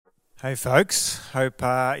Hey folks, hope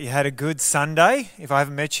you had a good Sunday. If I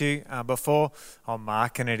haven't met you before, I'm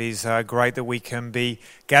Mark, and it is great that we can be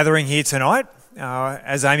gathering here tonight.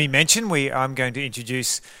 As Amy mentioned, I'm going to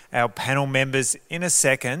introduce our panel members in a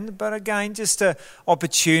second, but again, just an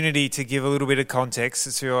opportunity to give a little bit of context.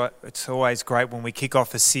 It's always great when we kick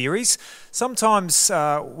off a series. Sometimes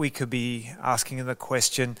we could be asking the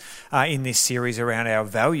question in this series around our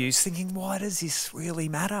values, thinking, why does this really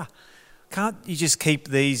matter? Can't you just keep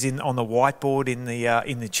these on the whiteboard in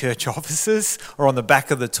the church offices or on the back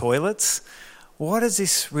of the toilets? Why does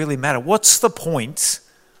this really matter? What's the point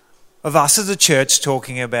of us as a church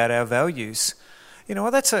talking about our values? You know,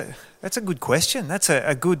 that's a good question. That's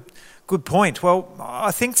a good point. Well,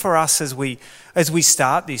 I think for us as we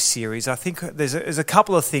start this series, I think there's a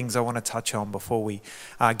couple of things I want to touch on before we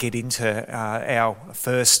get into our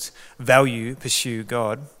first value, pursue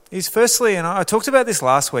God. Is firstly, and I talked about this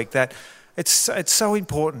last week, that it's so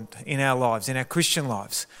important in our lives, in our Christian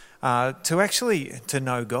lives, to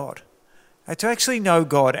know God, to actually know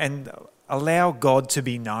God and allow God to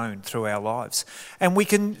be known through our lives. And we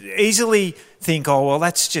can easily think, oh, well,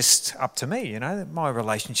 that's just up to me, my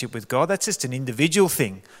relationship with God, that's just an individual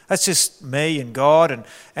thing. That's just me and God,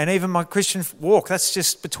 and even my Christian walk, that's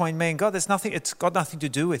just between me and God. It's got nothing to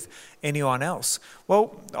do with anyone else.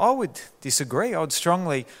 Well, I would disagree. I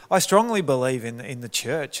strongly believe in the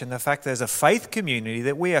church and the fact there's a faith community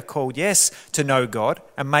that we are called, yes, to know God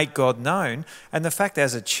and make God known, and the fact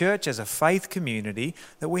as a church, as a faith community,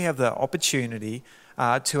 that we have the opportunity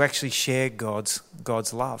to actually share God's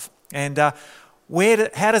love. And how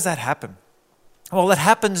does that happen? Well, it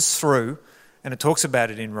happens through, and it talks about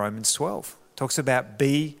it in Romans 12. It talks about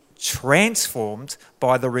be transformed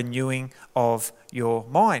by the renewing of your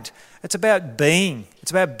mind. It's about being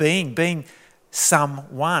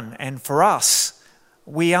someone. And for us,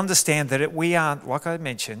 we understand that we aren't, like I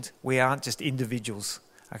mentioned, we aren't just individuals.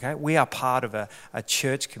 Okay, we are part of a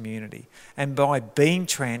church community. And by being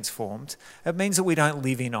transformed, it means that we don't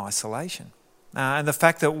live in isolation. And the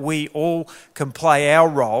fact that we all can play our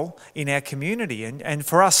role in our community. And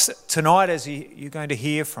for us tonight, as you're going to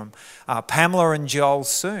hear from Pamela and Joel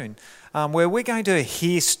soon, where we're going to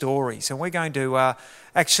hear stories and we're going to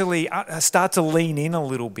actually start to lean in a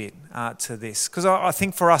little bit to this. Because I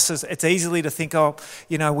think for us, it's easily to think,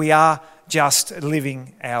 we are just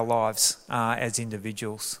living our lives as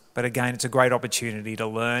individuals. But again, it's a great opportunity to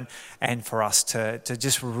learn and for us to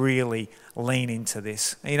just really lean into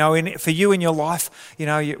this. For you in your life,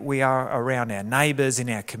 we are around our neighbours, in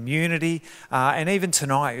our community, and even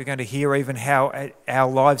tonight you're going to hear even how our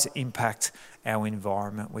lives impact our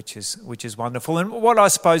environment, which is wonderful. And what I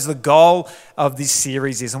suppose the goal of this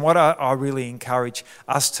series is, and what I really encourage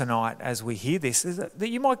us tonight as we hear this, is that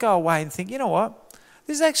you might go away and think, you know what,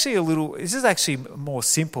 this is actually more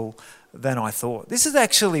simple than I thought. This is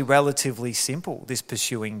actually relatively simple, this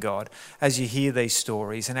pursuing God, as you hear these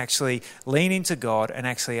stories and actually lean into God and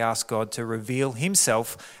actually ask God to reveal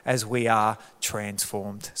himself as we are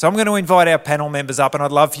transformed. So I'm going to invite our panel members up, and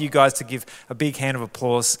I'd love for you guys to give a big hand of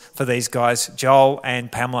applause for these guys, Joel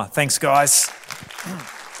and Pamela. Thanks, guys.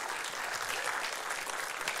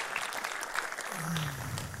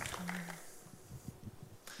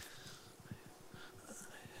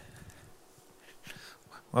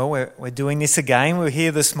 Well, we're doing this again. We're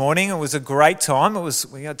here this morning. It was a great time.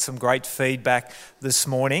 We had some great feedback this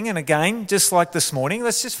morning. And again, just like this morning,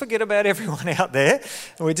 let's just forget about everyone out there.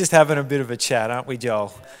 We're just having a bit of a chat, aren't we,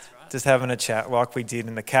 Joel? Yeah, that's right. Just having a chat like we did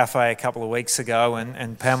in the cafe a couple of weeks ago.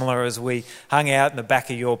 And Pamela, as we hung out in the back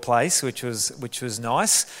of your place, which was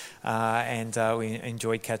nice. And we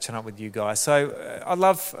enjoyed catching up with you guys. So I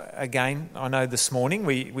love, again, I know this morning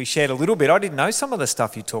we shared a little bit. I didn't know some of the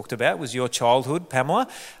stuff you talked about was your childhood, Pamela.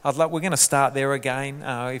 We're going to start there again.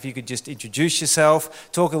 If you could just introduce yourself,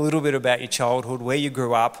 talk a little bit about your childhood, where you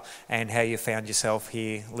grew up, and how you found yourself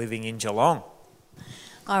here living in Geelong.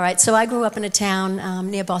 All right, so I grew up in a town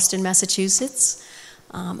near Boston, Massachusetts.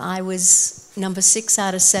 I was number 6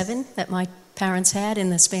 out of 7 that my parents had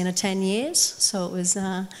in the span of 10 years, so it was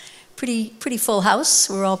pretty full house.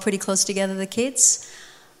 We were all pretty close together, the kids.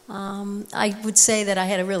 I would say that I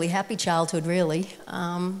had a really happy childhood, really.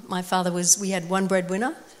 My father we had one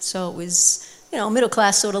breadwinner, so it was, middle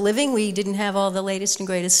class sort of living. We didn't have all the latest and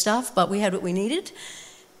greatest stuff, but we had what we needed,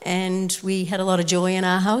 and we had a lot of joy in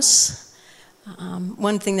our house.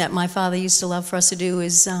 One thing that my father used to love for us to do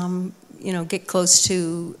is, get close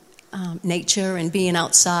to nature and being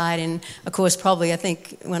outside, and of course probably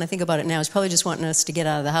when I think about it now, it's probably just wanting us to get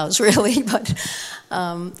out of the house, really. But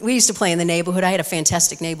we used to play in the neighborhood. I had a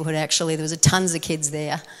fantastic neighborhood, actually. There was tons of kids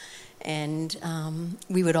there, and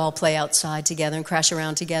we would all play outside together and crash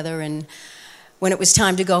around together. And when it was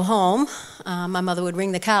time to go home, my mother would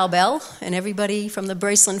ring the cowbell, and everybody from the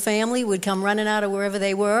Braceland family would come running out of wherever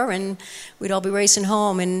they were, and we'd all be racing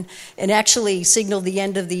home, and actually signaled the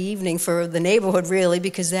end of the evening for the neighborhood, really,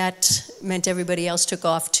 because that meant everybody else took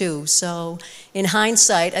off too. So in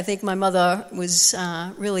hindsight, I think my mother was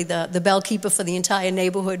really the bell keeper for the entire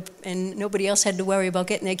neighborhood, and nobody else had to worry about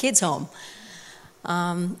getting their kids home.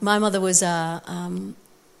 My mother was a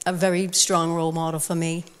very strong role model for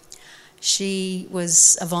me. She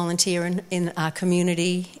was a volunteer in our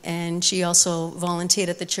community, and she also volunteered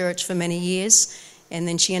at the church for many years, and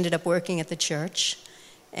then she ended up working at the church.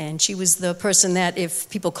 And she was the person that if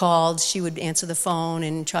people called, she would answer the phone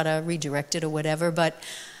and try to redirect it or whatever. But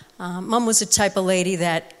Mom was the type of lady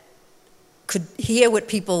that could hear what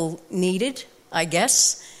people needed, I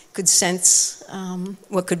guess, could sense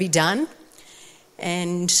what could be done.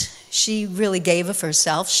 And she really gave of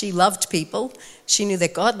herself. She loved people. She knew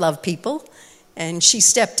that God loved people. And she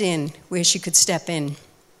stepped in where she could step in.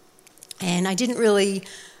 And I didn't really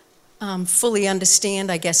fully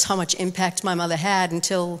understand, I guess, how much impact my mother had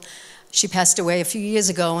until she passed away a few years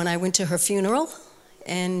ago, and I went to her funeral.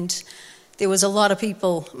 And there was a lot of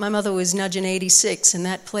people. My mother was nudging 86, and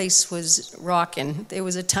that place was rocking. There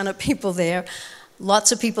was a ton of people there,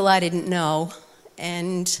 lots of people I didn't know.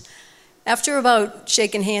 And after about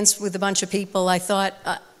shaking hands with a bunch of people, I thought,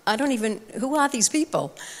 who are these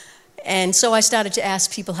people? And so I started to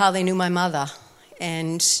ask people how they knew my mother,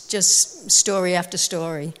 and just story after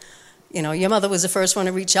story. You know, your mother was the first one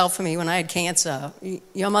to reach out for me when I had cancer.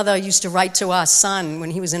 Your mother used to write to our son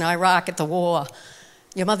when he was in Iraq at the war.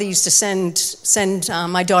 Your mother used to send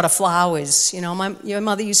my daughter flowers. You know, your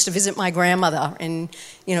mother used to visit my grandmother, and,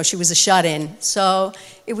 you know, she was a shut-in. So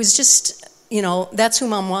it was just, you know, that's who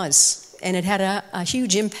Mom was. And it had a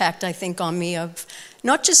huge impact, I think, on me of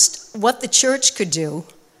not just what the church could do,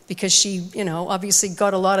 because she, you know, obviously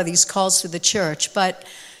got a lot of these calls through the church, but,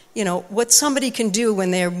 you know, what somebody can do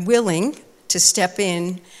when they're willing to step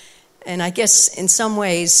in. And I guess in some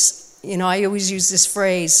ways, you know, I always use this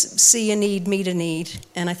phrase, see a need, meet a need.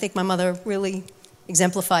 And I think my mother really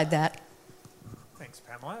exemplified that. Thanks,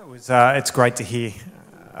 Pamela. It's great to hear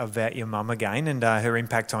about your mum again and her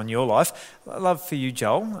impact on your life. I'd love for you,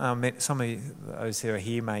 Joel. Some of those who are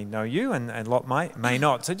here may know you, and a lot may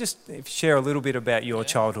not. So just share a little bit about your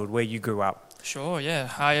childhood, where you grew up. Sure, yeah.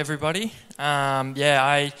 Hi, everybody.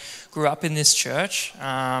 I grew up in this church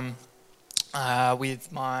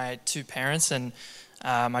with my two parents and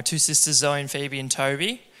my two sisters, Zoe and Phoebe and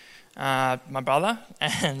Toby, my brother.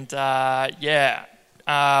 And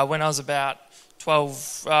when I was about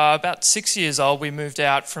 12, about 6 years old, we moved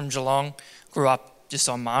out from Geelong, grew up just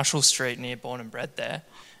on Marshall Street, near born and bred there.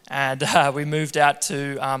 And we moved out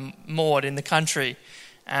to Maud in the country.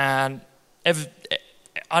 And ever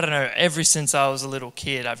since I was a little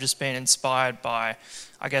kid, I've just been inspired by,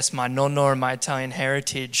 I guess, my nonno and my Italian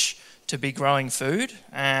heritage to be growing food.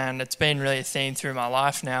 And it's been really a theme through my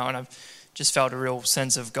life now, and I've just felt a real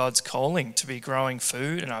sense of God's calling to be growing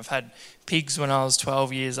food. And I've had pigs when I was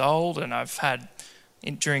 12 years old, and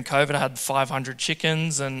during COVID I had 500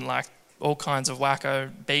 chickens and like all kinds of wacko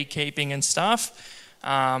beekeeping and stuff.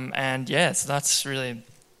 So that's really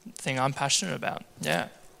the thing I'm passionate about. Yeah.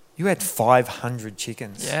 You had 500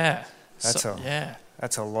 chickens. Yeah. That's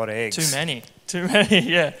a lot of eggs. Too many,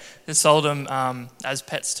 yeah. They sold them as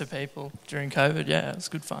pets to people during COVID. Yeah, it was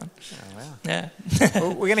good fun. Oh, wow. Yeah.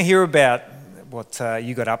 Well, we're going to hear about what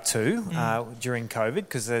you got up to during COVID,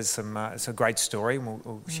 because it's a great story, and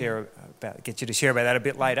we'll get you to share about that a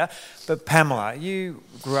bit later. But Pamela, you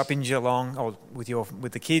grew up in Geelong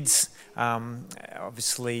with the kids.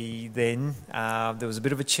 Obviously, then there was a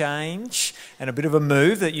bit of a change and a bit of a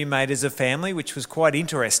move that you made as a family, which was quite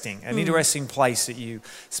interesting. An interesting place that you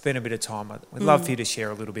spent a bit of time at. We'd love for you to share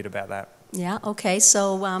a little bit about that. Yeah, okay.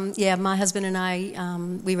 So, my husband and I,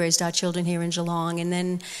 we raised our children here in Geelong, and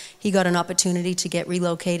then he got an opportunity to get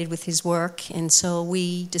relocated with his work, and so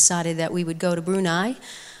we decided that we would go to Brunei.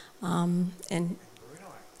 Brunei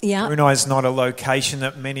is not a location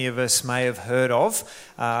that many of us may have heard of,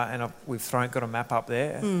 and we've got a map up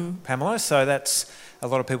there, Pamela, so that's... A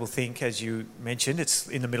lot of people think, as you mentioned, it's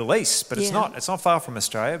in the Middle East, but it's not. It's not far from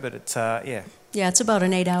Australia, but it's, Yeah, it's about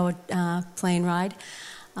an 8-hour plane ride.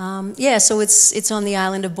 So it's on the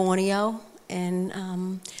island of Borneo,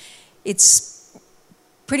 and it's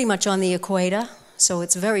pretty much on the equator, so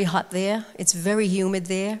it's very hot there. It's very humid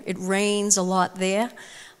there. It rains a lot there.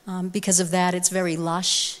 Because of that, it's very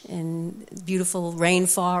lush and beautiful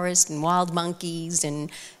rainforest and wild monkeys, and,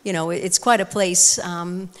 you know, it's quite a place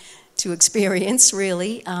to experience,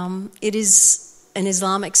 really. It is an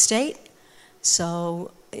Islamic state,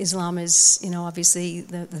 so Islam is, obviously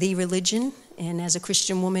the religion, and as a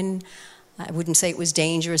Christian woman, I wouldn't say it was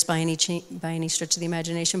dangerous by any stretch of the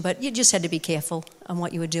imagination, but you just had to be careful on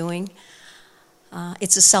what you were doing.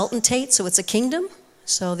 It's a sultanate, so it's a kingdom.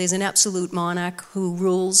 So there's an absolute monarch who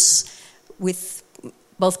rules with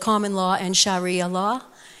both common law and Sharia law.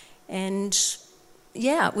 And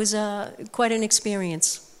yeah, it was quite an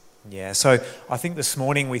experience. Yeah, so I think this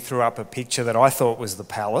morning we threw up a picture that I thought was the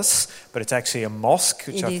palace, but it's actually a mosque,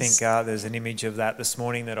 which I think there's an image of that this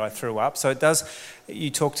morning that I threw up. So it does,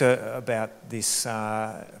 you talked about this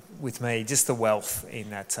with me, just the wealth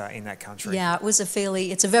in that country. Yeah,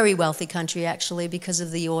 it's a very wealthy country actually because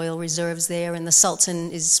of the oil reserves there, and the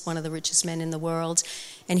Sultan is one of the richest men in the world,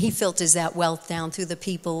 and he filters that wealth down through the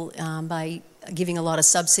people by giving a lot of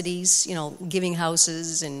subsidies, giving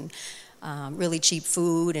houses and really cheap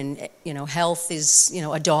food, and health is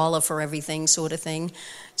 $1 for everything sort of thing.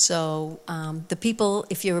 So the people,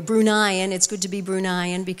 if you're a Bruneian, it's good to be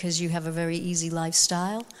Bruneian because you have a very easy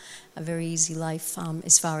lifestyle, a very easy life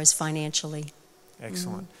as far as financially.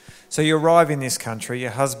 Excellent. So you arrive in this country,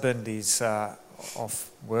 your husband is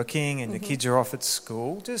off working and the kids are off at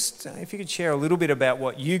school. Just if you could share a little bit about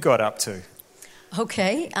what you got up to.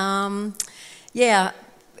 Okay. Yeah,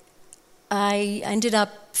 I ended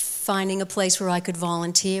up finding a place where I could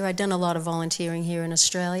volunteer. I'd done a lot of volunteering here in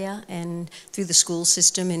Australia and through the school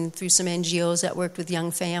system and through some NGOs that worked with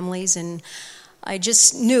young families, and I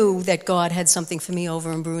just knew that God had something for me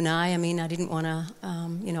over in Brunei. I mean, I didn't want to, I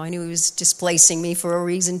knew He was displacing me for a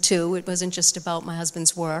reason too. It wasn't just about my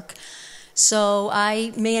husband's work. So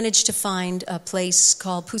I managed to find a place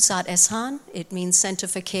called Pusat Eshan. It means Center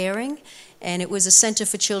for Caring, and it was a center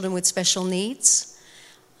for children with special needs.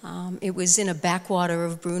 It was in a backwater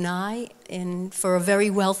of Brunei, and for a very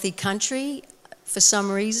wealthy country, for some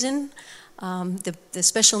reason, the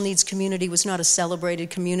special needs community was not a celebrated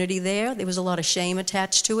community there. There was a lot of shame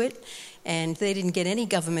attached to it, and they didn't get any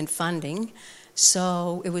government funding.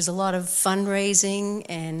 So it was a lot of fundraising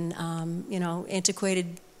and,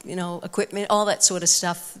 antiquated, equipment, all that sort of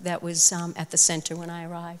stuff that was at the center when I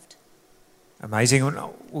arrived. Amazing.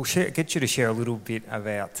 We'll get you to share a little bit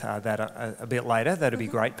about that a bit later. That'd be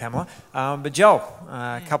great, Pamela. But Joel,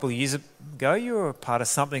 a couple of years ago, you were a part of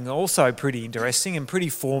something also pretty interesting and pretty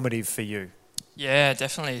formative for you. Yeah,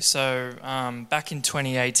 definitely. So back in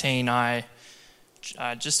 2018, I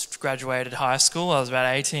just graduated high school. I was about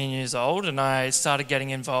 18 years old, and I started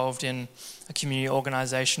getting involved in a community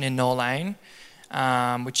organisation in Nor Lane,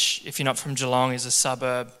 which, if you're not from Geelong, is a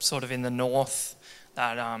suburb sort of in the north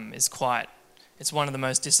that is quite... It's one of the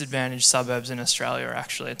most disadvantaged suburbs in Australia,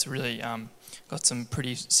 actually. It's really got some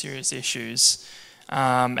pretty serious issues.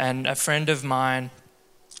 And a friend of mine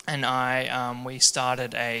and I, we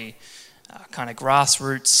started a kind of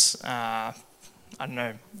grassroots,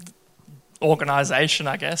 organisation,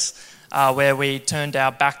 I guess, where we turned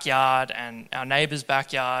our backyard and our neighbour's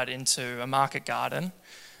backyard into a market garden.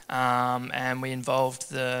 And we involved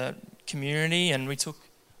the community, and we took...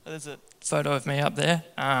 There's a photo of me up there.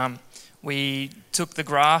 We took the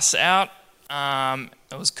grass out.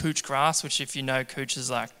 It was couch grass, which, if you know, couch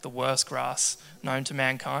is like the worst grass known to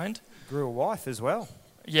mankind. Grew a wife as well.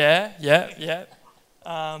 Yeah.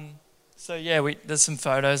 There's some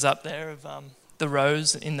photos up there of the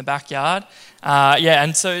rows in the backyard.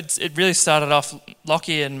 And so it really started off,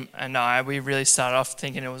 Lockie and I, we really started off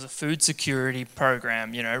thinking it was a food security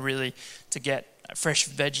program, really to get fresh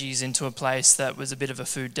veggies into a place that was a bit of a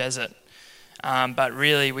food desert. But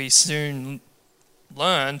really, we soon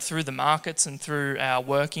learned through the markets and through our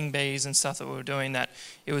working bees and stuff that we were doing that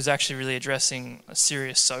it was actually really addressing a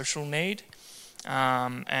serious social need.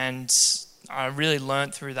 And I really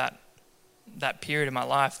learned through that period of my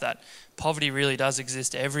life that poverty really does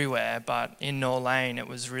exist everywhere, but in Nor Lane it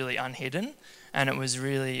was really unhidden, and it was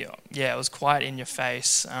really, it was quite in your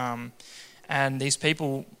face. And these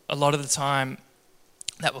people, a lot of the time,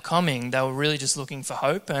 that were coming, they were really just looking for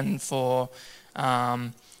hope and for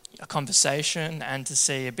a conversation and to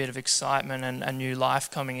see a bit of excitement and a new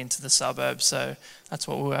life coming into the suburbs. So that's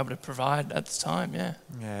what we were able to provide at the time,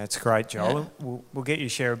 Yeah, it's great, Joel. Yeah. We'll get you to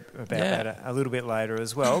share about that a little bit later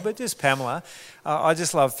as well. But just, Pamela, I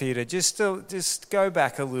just love for you to just go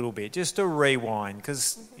back a little bit, just to rewind,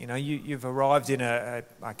 because, you've arrived in a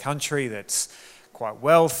country that's quite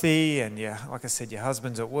wealthy, and like I said, your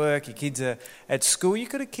husband's at work, your kids are at school. You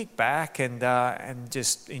could have kicked back and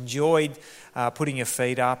just enjoyed putting your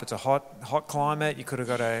feet up. It's a hot climate. You could have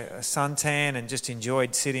got a suntan and just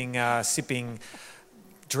enjoyed sitting, sipping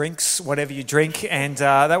drinks, whatever you drink, and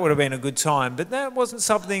that would have been a good time. But that wasn't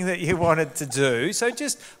something that you wanted to do. So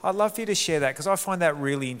I'd love for you to share that, because I find that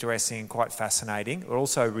really interesting and quite fascinating, but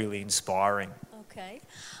also really inspiring. Okay.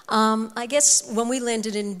 I guess when we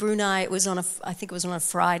landed in Brunei, I think it was on a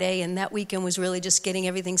Friday, and that weekend was really just getting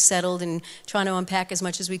everything settled and trying to unpack as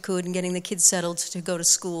much as we could and getting the kids settled to go to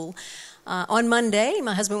school. On Monday,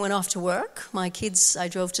 my husband went off to work. My kids, I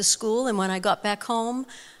drove to school, and when I got back home,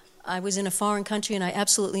 I was in a foreign country and I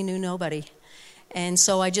absolutely knew nobody. And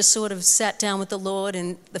so I just sort of sat down with the Lord,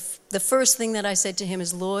 and the first thing that I said to him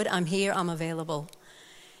is, Lord, I'm here, I'm available.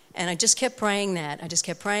 And I just kept praying that. I just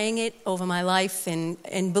kept praying it over my life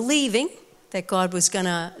and believing that God was going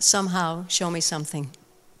to somehow show me something.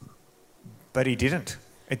 But he didn't.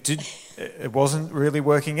 It wasn't really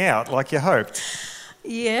working out like you hoped.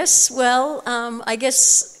 Yes, well, I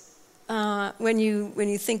guess when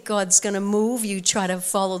you think God's going to move, you try to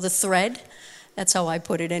follow the thread. That's how I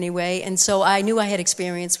put it anyway. And so I knew I had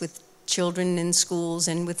experience with children in schools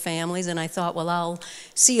and with families, and I thought, well, I'll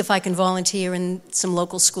see if I can volunteer in some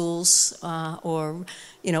local schools or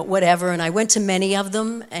whatever. And I went to many of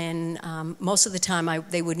them, and most of the time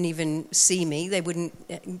they wouldn't even see me. They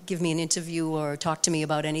wouldn't give me an interview or talk to me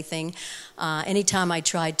about anything. Anytime I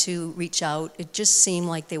tried to reach out, it just seemed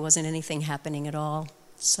like there wasn't anything happening at all.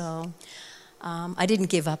 So I didn't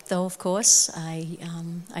give up, though, of course.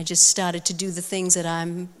 I just started to do the things that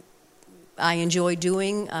I enjoy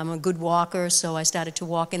doing. I'm a good walker, so I started to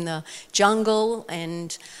walk in the jungle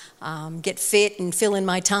and get fit and fill in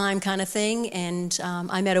my time kind of thing. And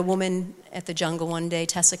I met a woman at the jungle one day,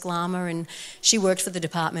 Tessic Lama, and she worked for the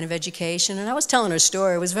Department of Education. And I was telling her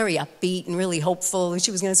story. It was very upbeat and really hopeful. And she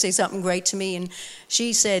was going to say something great to me. And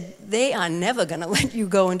she said, they are never going to let you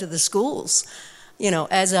go into the schools,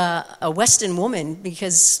 as a Western woman,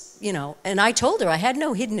 because, and I told her I had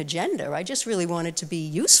no hidden agenda. I just really wanted to be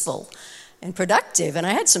useful and productive, and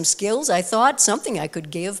I had some skills. I thought something I could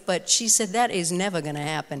give, but she said that is never going to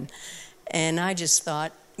happen. And I just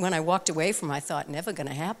thought, when I walked away from her, I thought, never going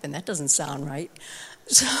to happen. That doesn't sound right.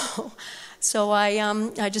 So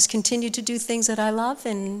I just continued to do things that I love,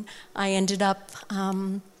 and I ended up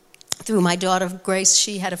through my daughter Grace.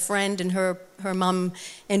 She had a friend, and her mom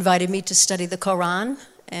invited me to study the Quran,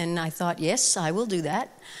 and I thought, yes, I will do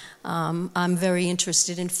that. I'm very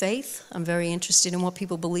interested in faith. I'm very interested in what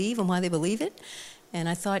people believe and why they believe it. And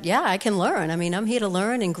I thought, yeah, I can learn. I mean, I'm here to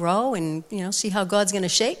learn and grow and, see how God's going to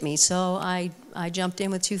shape me. So I jumped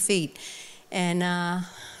in with 2 feet. And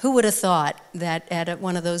who would have thought that at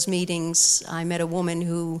one of those meetings I met a woman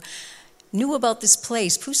who knew about this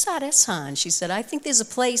place, Pusat Eshan. She said, I think there's a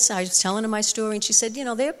place. I was telling her my story, and she said,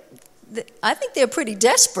 I think they're pretty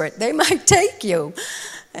desperate. They might take you.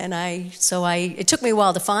 And it took me a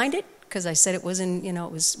while to find it, because I said it wasn't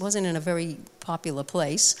in a very popular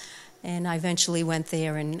place. And I eventually went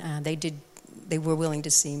there, and they were willing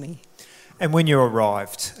to see me. And when you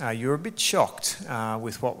arrived, you were a bit shocked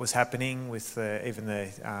with what was happening with even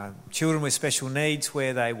the children with special needs,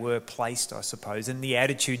 where they were placed, I suppose, and the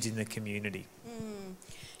attitudes in the community.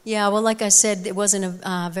 Yeah, well, like I said, it wasn't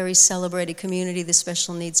a very celebrated community, the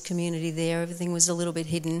special needs community there. Everything was a little bit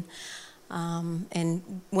hidden.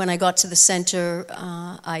 And when I got to the center,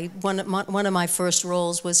 one of my first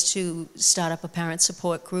roles was to start up a parent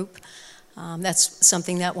support group. That's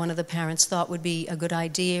something that one of the parents thought would be a good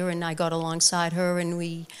idea, and I got alongside her and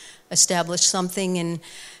we established something, and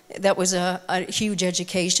that was a huge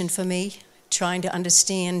education for me, trying to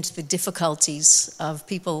understand the difficulties of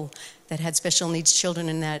people that had special needs children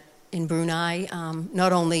in Brunei.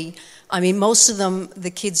 Most of them,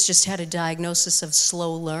 the kids just had a diagnosis of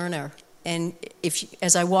slow learner. And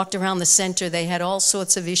as I walked around the center, they had all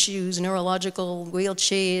sorts of issues, neurological,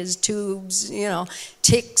 wheelchairs, tubes,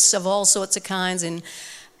 tics of all sorts of kinds, and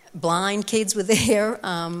blind kids were there.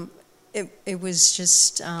 It was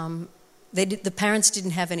just, the parents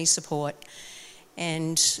didn't have any support.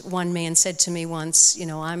 And one man said to me once,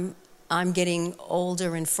 I'm getting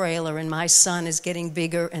older and frailer, and my son is getting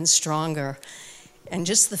bigger and stronger. And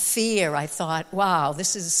just the fear, I thought, wow,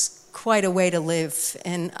 this is quite a way to live.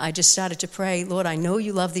 And I just started to pray, Lord, I know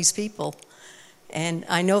you love these people, and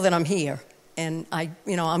I know that I'm here, and I'm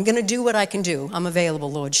going to do what I can do. I'm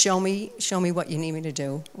available, Lord. Show me what you need me to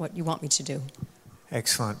do, what you want me to do.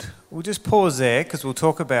 Excellent. We'll just pause there, because we'll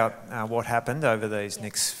talk about what happened over these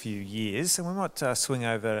next few years, and we might swing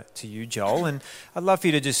over to you, Joel. And I'd love for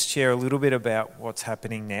you to just share a little bit about what's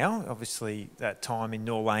happening now. Obviously, that time in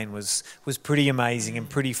Nur Lane was pretty amazing and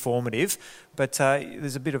pretty formative, but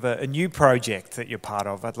there's a bit of a new project that you're part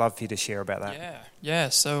of. I'd love for you to share about that. Yeah.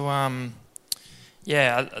 So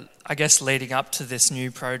I guess leading up to this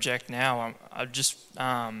new project now, I just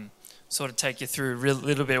sort of take you through a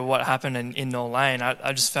little bit of what happened in Norlane.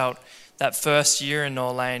 I just felt that first year in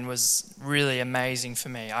Norlane was really amazing for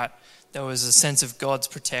me. There was a sense of God's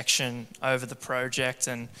protection over the project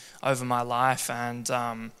and over my life, and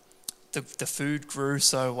the food grew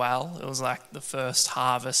so well. It was like the first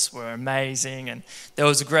harvests were amazing, and there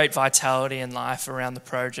was a great vitality in life around the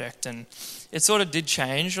project. And it sort of did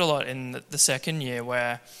change a lot in the second year,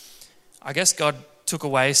 where I guess God took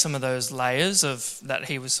away some of those layers of that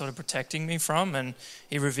he was sort of protecting me from, and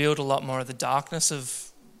he revealed a lot more of the darkness of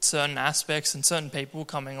certain aspects and certain people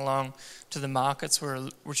coming along to the markets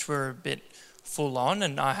which were a bit full on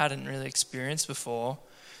and I hadn't really experienced before.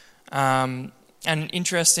 And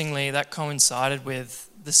interestingly, that coincided with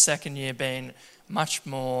the second year being much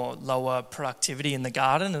more lower productivity in the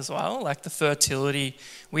garden as well. Like the fertility,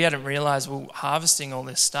 we hadn't realised we were harvesting all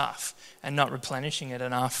this stuff and not replenishing it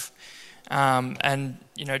enough. And,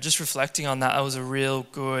 just reflecting on that, that was a real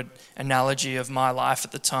good analogy of my life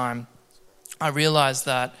at the time. I realised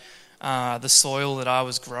that the soil that I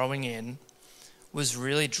was growing in was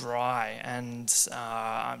really dry, and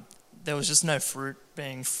there was just no fruit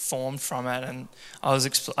being formed from it. And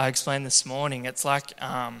I explained this morning, it's like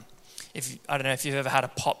I don't know if you've ever had a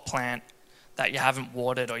pot plant that you haven't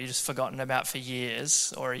watered or you've just forgotten about for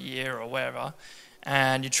years or a year or whatever,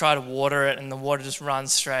 and you try to water it and the water just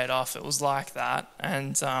runs straight off. It was like that.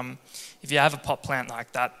 And if you have a pot plant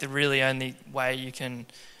like that, the really only way you can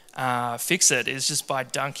fix it is just by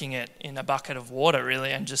dunking it in a bucket of water,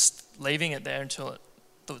 really, and just leaving it there until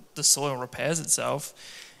the soil repairs itself.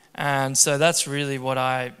 And so that's really what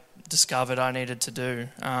I discovered I needed to do.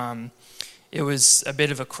 It was a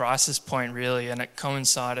bit of a crisis point, really, and it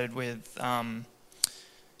coincided with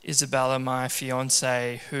Isabella, my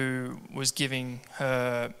fiance, who was giving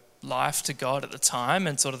her life to God at the time,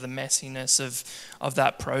 and sort of the messiness of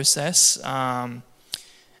that process.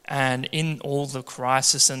 And in all the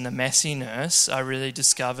crisis and the messiness, I really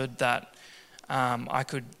discovered that I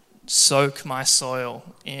could soak my soil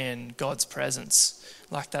in God's presence.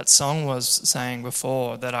 Like that song was saying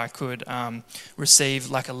before, that I could receive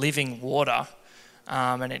like a living water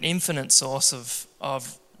and an infinite source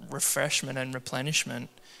of refreshment and replenishment.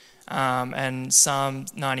 And Psalm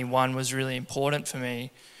 91 was really important for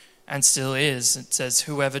me and still is. It says,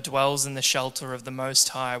 "Whoever dwells in the shelter of the Most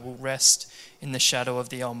High will rest in the shadow of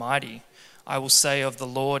the Almighty. I will say of the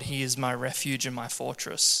Lord, He is my refuge and my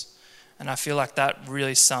fortress." And I feel like that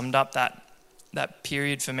really summed up that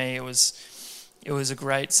period for me. It was a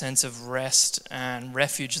great sense of rest and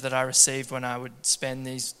refuge that I received when I would spend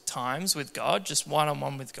these times with God, just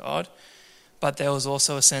one-on-one with God. But there was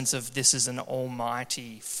also a sense of this is an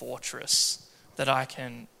almighty fortress that I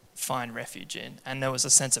can find refuge in. And there was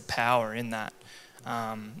a sense of power in that.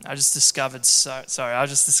 I just discovered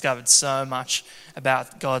so much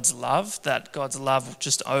about God's love, that God's love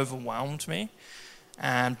just overwhelmed me.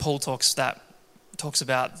 And Paul talks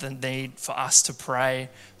about the need for us to pray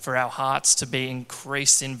for our hearts to be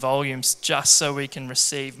increased in volumes just so we can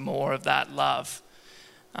receive more of that love.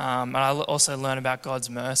 And I also learned about God's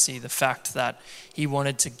mercy, the fact that He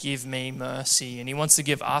wanted to give me mercy, and He wants to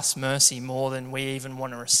give us mercy more than we even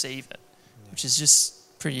want to receive it, which is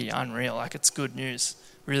just pretty unreal. Like, it's good news,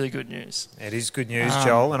 really good news. It is good news,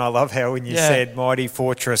 Joel, and I love how when you said mighty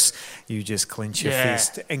fortress, you just clench your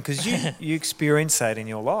fist. And because you experience that in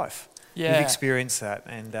your life. Yeah. You've experienced that,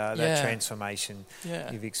 and that transformation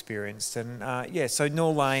you've experienced. And so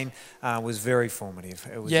Norlane was very formative.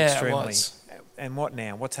 It was extremely. It was. And what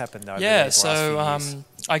now? What's happened over the last few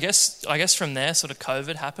years? I guess from there, sort of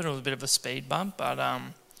COVID happened. It was a bit of a speed bump, but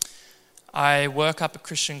I work up at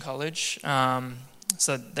Christian College.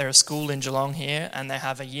 So they're a school in Geelong here, and they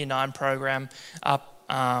have a Year 9 program up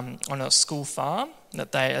on a school farm,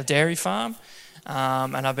 a dairy farm.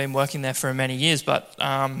 And I've been working there for many years, but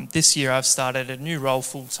this year I've started a new role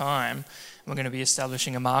full time. We're going to be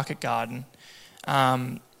establishing a market garden,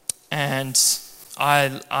 and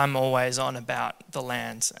I'm always on about the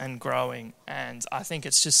land and growing, and I think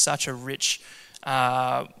it's just such a rich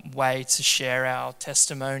way to share our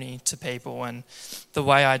testimony to people. And the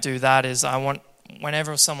way I do that is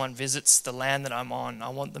whenever someone visits the land that I'm on, I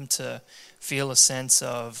want them to feel a sense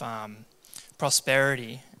of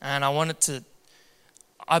prosperity, and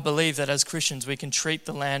I believe that as Christians we can treat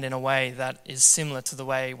the land in a way that is similar to the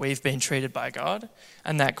way we've been treated by God,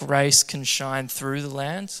 and that grace can shine through the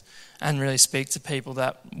land and really speak to people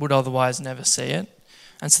that would otherwise never see it.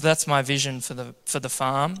 And so that's my vision for the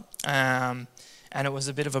farm. And it was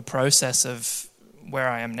a bit of a process of where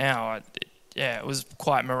I am now. It was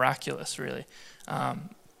quite miraculous, really.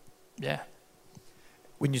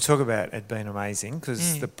 When you talk about it being amazing,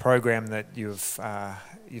 because the program that you've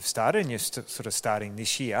started and you're sort of starting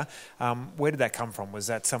this year, where did that come from? Was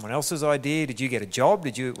that someone else's idea? Did you get a job?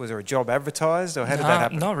 Was there a job advertised, or how did that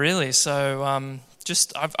happen? Not really. So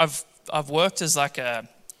I've worked as like a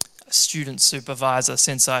student supervisor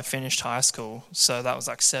since I finished high school. So that was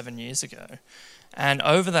like 7 years ago, and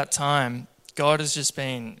over that time, God has just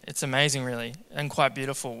been, it's amazing really, and quite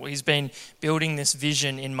beautiful. He's been building this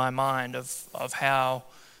vision in my mind of how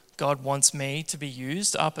God wants me to be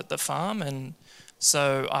used up at the farm. And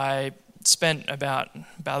so I spent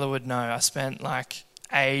I spent like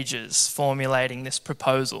ages formulating this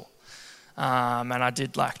proposal. And I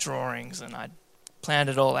did like drawings and I planned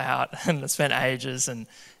it all out and I spent ages, and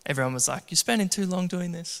everyone was like, "You're spending too long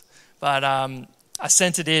doing this." But I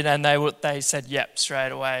sent it in and they said, "Yep,"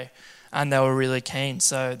 straight away. And they were really keen.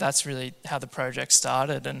 So that's really how the project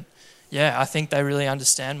started. And yeah, I think they really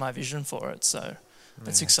understand my vision for it. So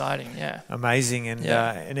it's exciting, yeah. Amazing. And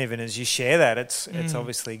and even as you share that, it's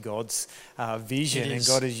obviously God's vision, and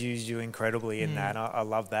God has used you incredibly in that. I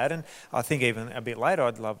love that. And I think even a bit later,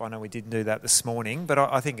 I know we didn't do that this morning, but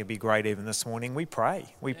I think it'd be great even this morning we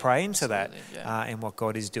pray. We pray into that and what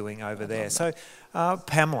God is doing over there. So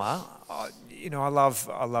Pamela,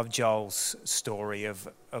 I love Joel's story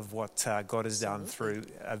of what God has done through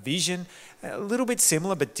a vision, a little bit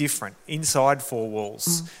similar but different, inside four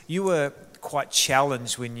walls. You were quite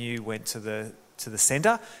challenged when you went to the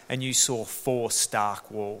centre and you saw four stark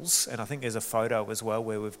walls, and I think there's a photo as well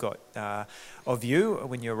where we've got of you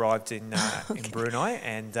when you arrived in Brunei,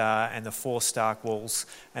 and the four stark walls,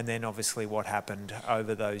 and then obviously what happened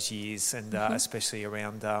over those years, and especially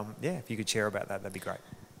around if you could share about that, that'd be great.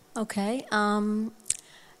 Okay.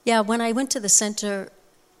 When I went to the center,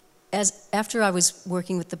 after I was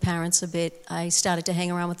working with the parents a bit, I started to hang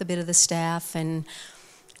around with a bit of the staff. And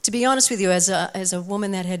to be honest with you, as a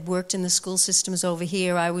woman that had worked in the school systems over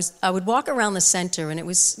here, I would walk around the center, and it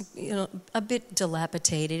was a bit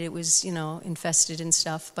dilapidated. It was infested and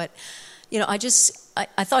stuff. But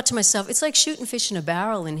I thought to myself, it's like shooting fish in a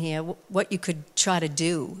barrel in here, what you could try to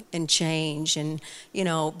do and change. And,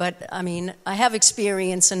 but I mean, I have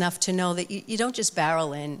experience enough to know that you don't just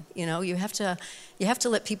barrel in, you have to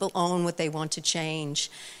let people own what they want to change.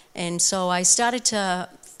 And so I started to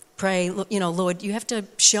pray, Lord, you have to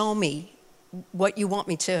show me what you want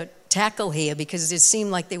me to tackle here, because it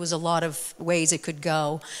seemed like there was a lot of ways it could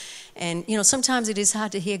go. And, sometimes it is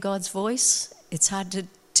hard to hear God's voice. It's hard to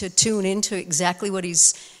tune into exactly what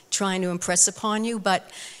he's trying to impress upon you, but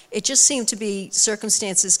it just seemed to be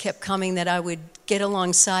circumstances kept coming that I would get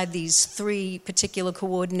alongside these three particular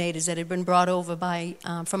coordinators that had been brought over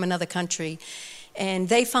from another country, and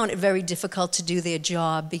they found it very difficult to do their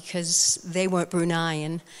job because they weren't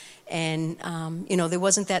Bruneian, and there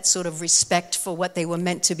wasn't that sort of respect for what they were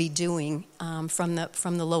meant to be doing from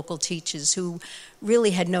the local teachers, who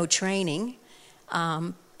really had no training.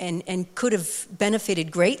 And could have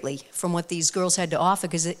benefited greatly from what these girls had to offer,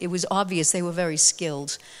 because it was obvious they were very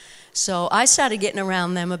skilled. So I started getting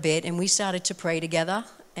around them a bit, and we started to pray together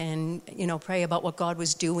and, pray about what God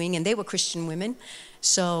was doing. And they were Christian women.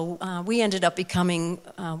 So we ended up becoming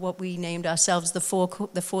what we named ourselves the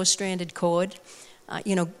four-stranded cord.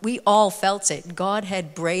 We all felt it. God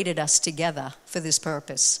had braided us together for this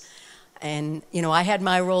purpose. And, I had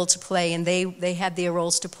my role to play, and they had their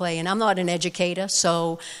roles to play. And I'm not an educator,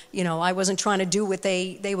 so, I wasn't trying to do what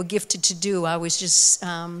they were gifted to do. I was just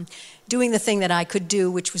doing the thing that I could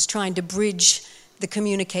do, which was trying to bridge the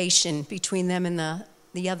communication between them and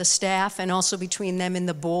the other staff, and also between them and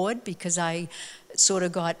the board, because I sort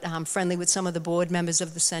of got friendly with some of the board members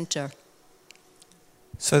of the center.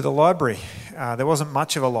 So the library, there wasn't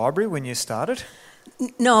much of a library when you started?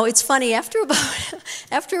 No, it's funny. After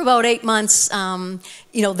about 8 months,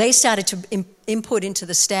 they started to input into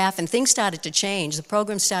the staff, and things started to change. The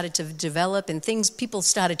program started to develop, and people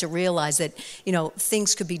started to realize that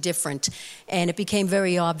things could be different, and it became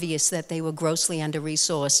very obvious that they were grossly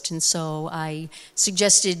under-resourced. And so I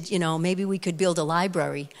suggested, maybe we could build a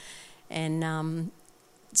library, and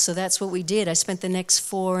so that's what we did. I spent the next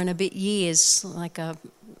 4 and a bit years like a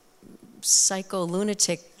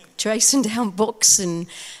psycho-lunatic, tracing down books, and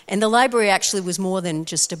the library actually was more than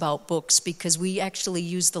just about books, because we actually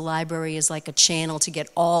used the library as like a channel to get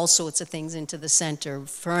all sorts of things into the center,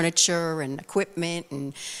 furniture and equipment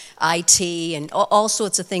and IT and all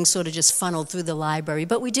sorts of things sort of just funneled through the library.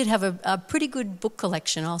 But we did have a pretty good book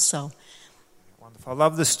collection also. I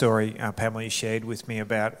love the story Pamela shared with me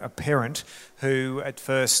about a parent who at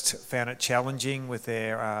first found it challenging with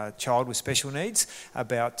their child with special needs,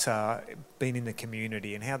 about being in the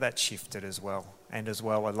community and how that shifted as well. And as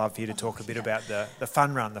well, I'd love for you to talk a bit about the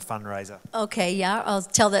fun run, the fundraiser. Okay, yeah, I'll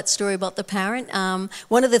tell that story about the parent.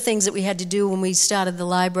 One of the things that we had to do when we started the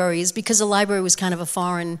library is because the library was kind of a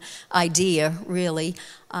foreign idea, really.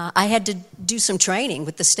 I had to do some training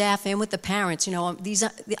with the staff and with the parents. You know,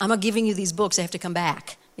 I'm not giving you these books; they have to come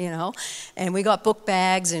back. You know, and we got book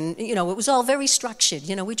bags, and you know, it was all very structured.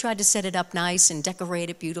 You know, we tried to set it up nice and decorate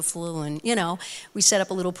it beautiful, and you know, we set up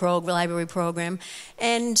a little library program,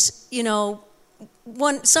 and you know.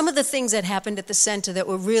 Some of the things that happened at the center that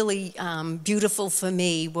were really beautiful for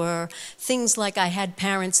me were things like I had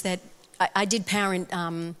parents that I did parent,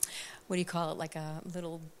 what do you call it, like a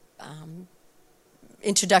little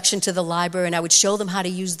introduction to the library, and I would show them how to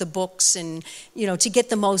use the books and, you know, to get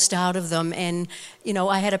the most out of them. And, you know,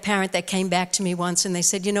 I had a parent that came back to me once and they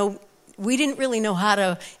said, you know, we didn't really know how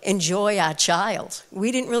to enjoy our child.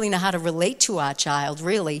 We didn't really know how to relate to our child,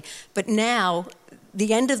 really. But now,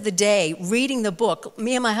 the end of the day, reading the book,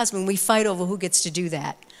 me and my husband, we fight over who gets to do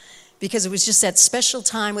that. Because it was just that special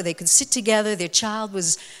time where they could sit together. Their child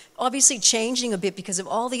was obviously changing a bit because of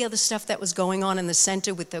all the other stuff that was going on in the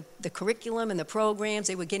center with the curriculum and the programs.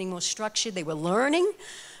 They were getting more structured. They were learning,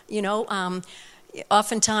 you know.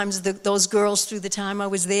 Oftentimes, those girls, through the time I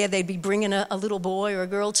was there, they'd be bringing a little boy or a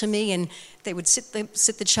girl to me, and they would sit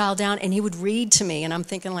the child down, and he would read to me. And I'm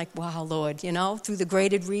thinking, like, wow, Lord, you know, through the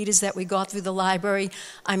graded readers that we got through the library,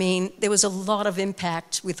 I mean, there was a lot of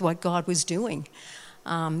impact with what God was doing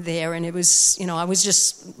there. And it was, you know, I was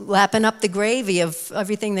just lapping up the gravy of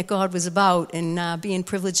everything that God was about, and being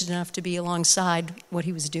privileged enough to be alongside what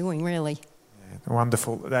he was doing, really. Yeah,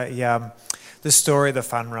 wonderful. The story of the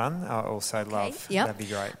fun run, I also love. Yep. That'd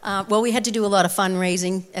be great. Well, we had to do a lot of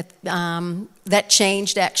fundraising. That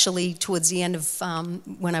changed actually towards the end of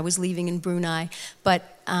when I was leaving in Brunei. But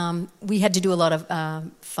we had to do a lot of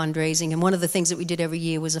fundraising. And one of the things that we did every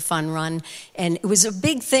year was a fun run. And it was a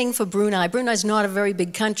big thing for Brunei. Brunei's not a very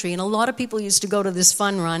big country. And a lot of people used to go to this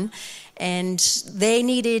fun run. And they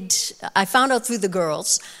needed, I found out through the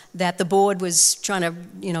girls that the board was trying to,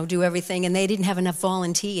 you know, do everything. And they didn't have enough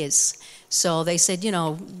volunteers. So they said, you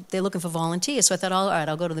know, they're looking for volunteers. So I thought, all right,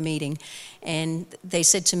 I'll go to the meeting. And they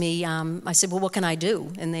said to me, I said, well, what can I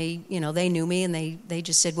do? And they, you know, they knew me, and they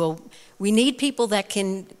just said, well, we need people that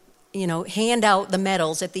can, you know, hand out the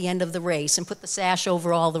medals at the end of the race and put the sash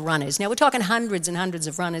over all the runners. Now, we're talking hundreds and hundreds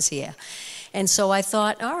of runners here. And so I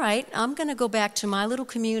thought, all right, I'm going to go back to my little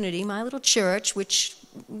community, my little church, which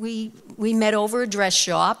we met over a dress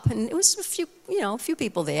shop, and it was a few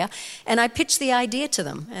people there, and I pitched the idea to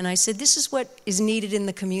them, and I said, this is what is needed in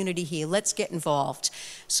the community here, let's get involved.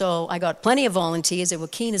 So I got plenty of volunteers that were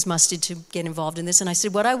keen as mustard to get involved in this, and I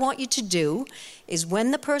said, what I want you to do is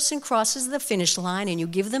when the person crosses the finish line and you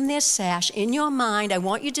give them their sash, in your mind, I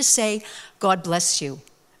want you to say, God bless you.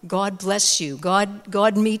 God bless you.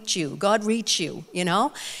 God meet you. God reach you, you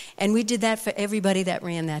know? And we did that for everybody that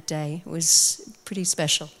ran that day. It was pretty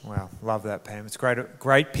special. Wow, love that, Pam. It's a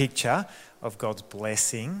great picture of God's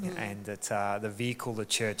blessing and that the vehicle the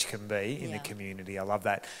church can be in the community. I love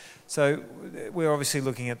that. So we're obviously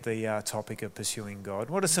looking at the topic of pursuing God.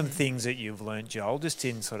 What are some things that you've learned, Joel, just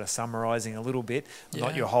in sort of summarising a little bit?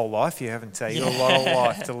 Not your whole life, you haven't got a lot of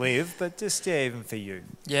life to live, but just even for you.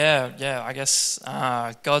 Yeah, I guess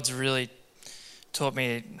God's really taught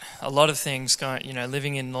me a lot of things,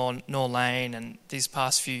 living in Nor Lane and these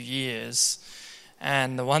past few years.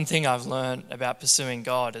 And the one thing I've learned about pursuing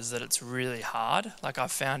God is that it's really hard. Like,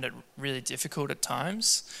 I've found it really difficult at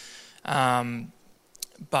times.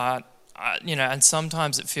 But and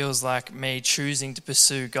sometimes it feels like me choosing to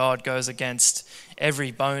pursue God goes against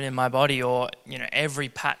every bone in my body, or, every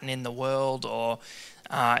pattern in the world, or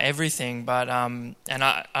everything. But, and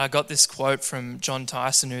I got this quote from John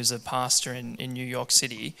Tyson, who's a pastor in New York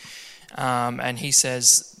City. And he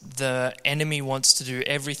says, the enemy wants to do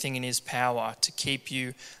everything in his power to keep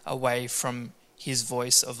you away from his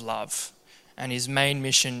voice of love. And his main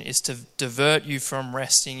mission is to divert you from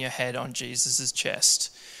resting your head on Jesus'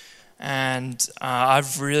 chest. And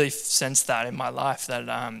I've really sensed that in my life, that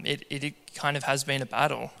it kind of has been a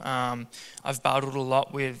battle. I've battled a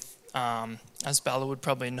lot with, as Bella would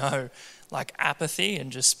probably know, like apathy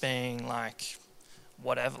and just being like,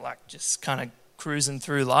 whatever, like just kind of cruising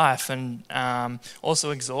through life, and also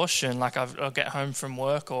exhaustion. Like I'll get home from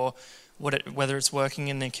work, or whether it's working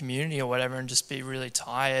in the community or whatever, and just be really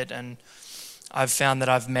tired. And I've found that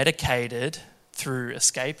I've medicated through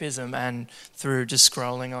escapism and through just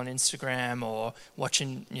scrolling on Instagram or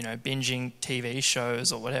watching, binging TV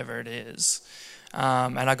shows or whatever it is.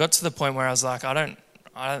 And I got to the point where I was like, I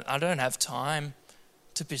don't have time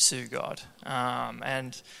to pursue God.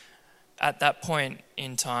 And at that point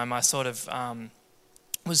in time, I sort of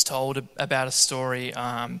was told about a story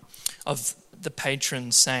of the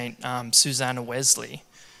patron saint Susanna Wesley,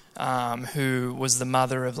 who was the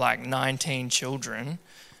mother of like 19 children,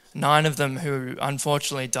 9 of them who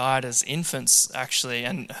unfortunately died as infants, actually,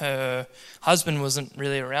 and her husband wasn't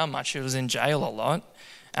really around much. He was in jail a lot.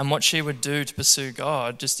 And what she would do to pursue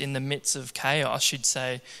God, just in the midst of chaos, she'd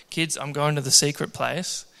say, "Kids, I'm going to the secret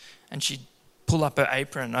place." And she'd pull up her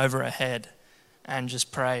apron over her head and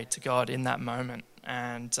just pray to God in that moment.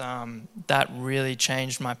 And that really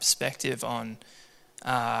changed my perspective on,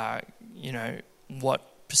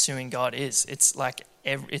 what pursuing God is. It's like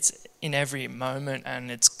it's in every moment, and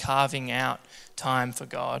it's carving out time for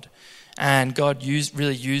God. And God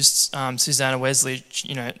really used Susanna Wesley.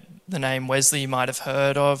 The name Wesley you might have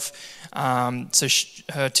heard of.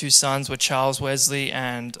 Her 2 sons were Charles Wesley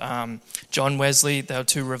and John Wesley. They were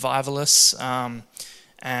 2 revivalists and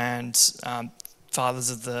fathers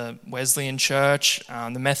of the Wesleyan Church,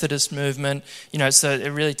 the Methodist movement. So it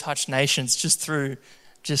really touched nations just through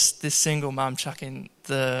just this single mum chucking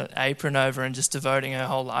the apron over and just devoting her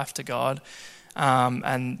whole life to God.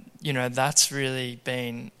 That's really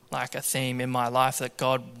been like a theme in my life, that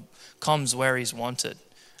God comes where he's wanted.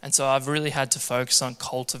 And so I've really had to focus on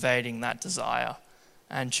cultivating that desire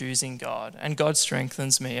and choosing God. And God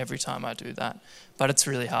strengthens me every time I do that. But it's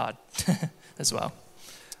really hard as well.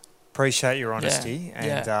 Appreciate your honesty,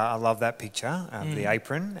 and I love that picture of the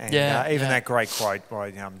apron, and even that great quote by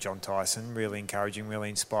John Tyson, really encouraging, really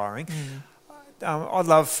inspiring. I'd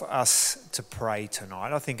love us to pray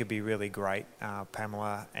tonight. I think it'd be really great,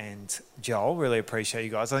 Pamela and Joel. Really appreciate you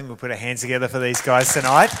guys. I think we'll put our hands together for these guys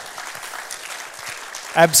tonight.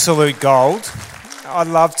 Absolute gold. I'd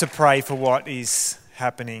love to pray for what is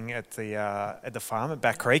happening at the farm at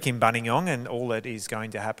Back Creek in Buninyong, and all that is going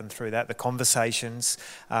to happen through that, the conversations,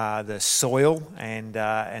 the soil, and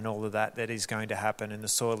all of that is going to happen in the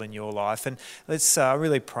soil in your life. And let's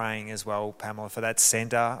really praying as well, Pamela, for that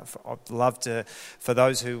centre. I'd love to, for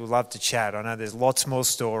those who would love to chat, I know there's lots more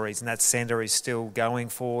stories, and that centre is still going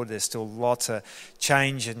forward. There's still lots of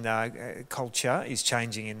change, and culture is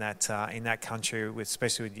changing in that country,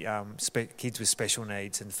 especially with kids with special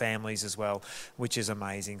needs and families as well, which is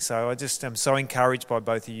amazing. So I just am so encouraged by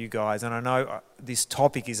both of you guys, and I know this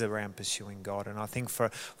topic is around pursuing God, and I think for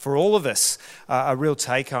all of us, a real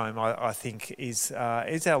take home, I think, is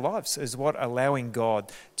our lives, is what allowing God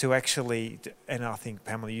to actually, and I think,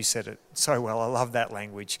 Pamela, you said it so well, I love that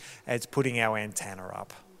language, it's putting our antenna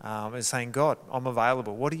up, it's saying, God, I'm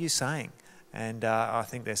available, what are you saying? And I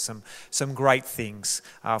think there's some great things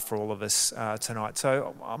for all of us tonight.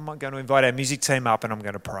 So I'm going to invite our music team up, and I'm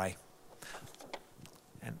going to pray.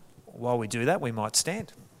 While we do that, we might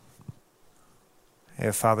stand.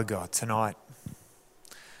 Our Father God, tonight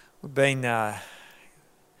we've been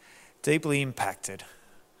deeply impacted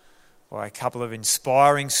by a couple of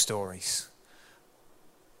inspiring stories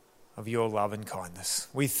of your love and kindness.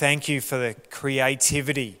 We thank you for the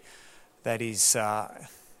creativity that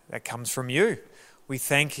comes from you. We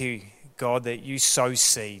thank you, God, that you sow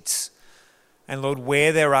seeds. And Lord,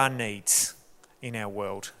 where there are needs in our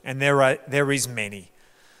world, and there is many,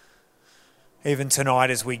 even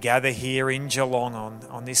tonight as we gather here in Geelong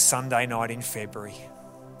on this Sunday night in February,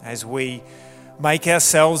 as we make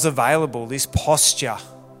ourselves available, this posture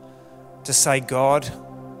to say, God,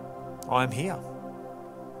 I'm here.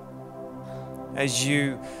 As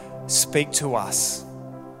you speak to us,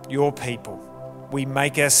 your people, we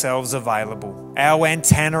make ourselves available. Our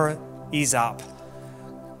antenna is up.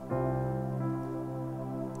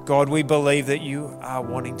 God, we believe that you are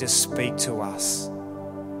wanting to speak to us,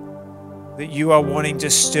 that you are wanting to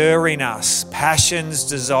stir in us passions,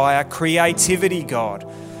 desire, creativity, God,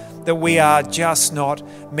 that we are just not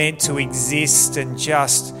meant to exist and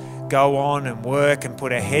just go on and work and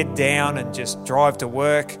put our head down and just drive to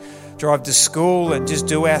work, drive to school and just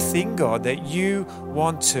do our thing, God, that you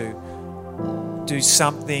want to do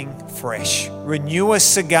something fresh. Renew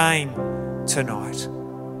us again tonight.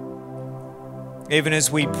 Even as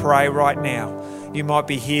we pray right now, you might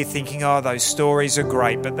be here thinking, oh, those stories are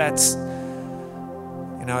great, but that's,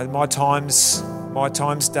 my time's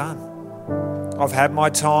done. I've had my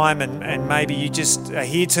time, and maybe you just are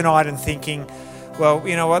here tonight and thinking, well,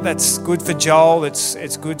 you know what, that's good for Joel,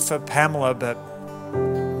 it's good for Pamela, but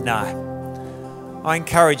no. I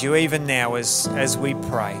encourage you even now as we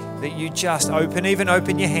pray that you just open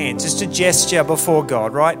your hands, just a gesture before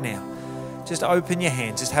God right now. Just open your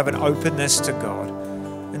hands, just have an openness to God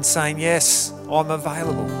and saying, yes, I'm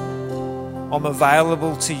available. I'm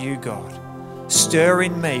available to you, God. Stir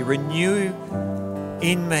in me, renew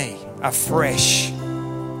in me a fresh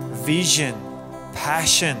vision,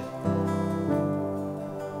 passion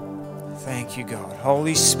Thank you, God.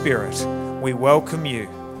 Holy Spirit, we welcome you.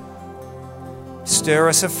 Stir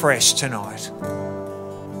us afresh tonight.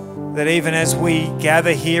 That even as we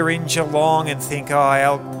gather here in Geelong and think,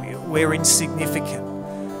 we're insignificant.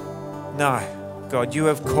 No, God, you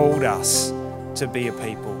have called us to be a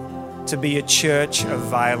people, to be a church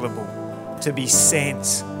available, to be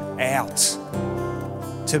sent out,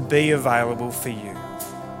 to be available for you.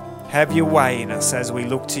 Have your way in us as we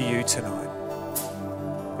look to you tonight.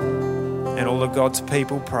 And all of God's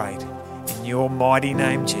people prayed in your mighty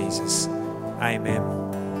name, Jesus. Amen.